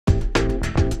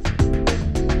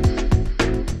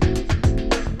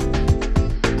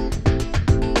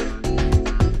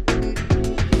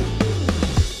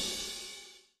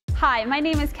Hi, my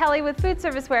name is Kelly with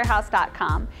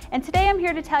foodservicewarehouse.com, and today I'm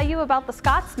here to tell you about the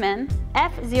Scotsman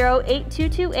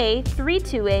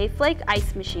F0822A-32A Flake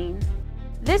ice machine.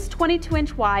 This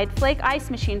 22-inch wide Flake ice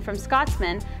machine from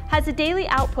Scotsman has a daily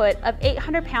output of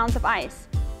 800 pounds of ice.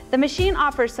 The machine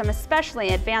offers some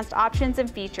especially advanced options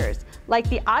and features, like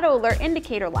the AutoAlert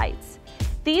indicator lights.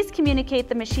 These communicate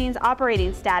the machine's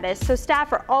operating status so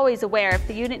staff are always aware if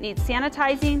the unit needs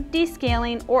sanitizing,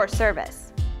 descaling, or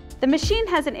service. The machine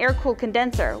has an air-cooled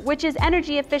condenser, which is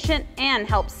energy efficient and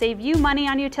helps save you money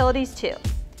on utilities too.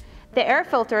 The air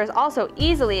filter is also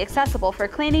easily accessible for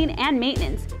cleaning and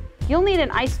maintenance. You'll need an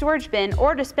ice storage bin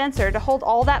or dispenser to hold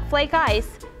all that flake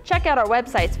ice. Check out our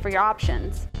websites for your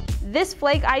options. This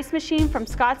Flake ice machine from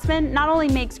Scotsman not only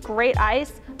makes great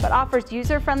ice, but offers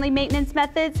user-friendly maintenance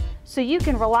methods so you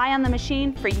can rely on the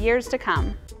machine for years to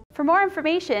come. For more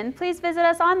information, please visit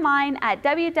us online at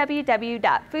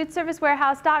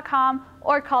www.foodservicewarehouse.com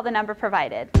or call the number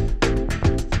provided.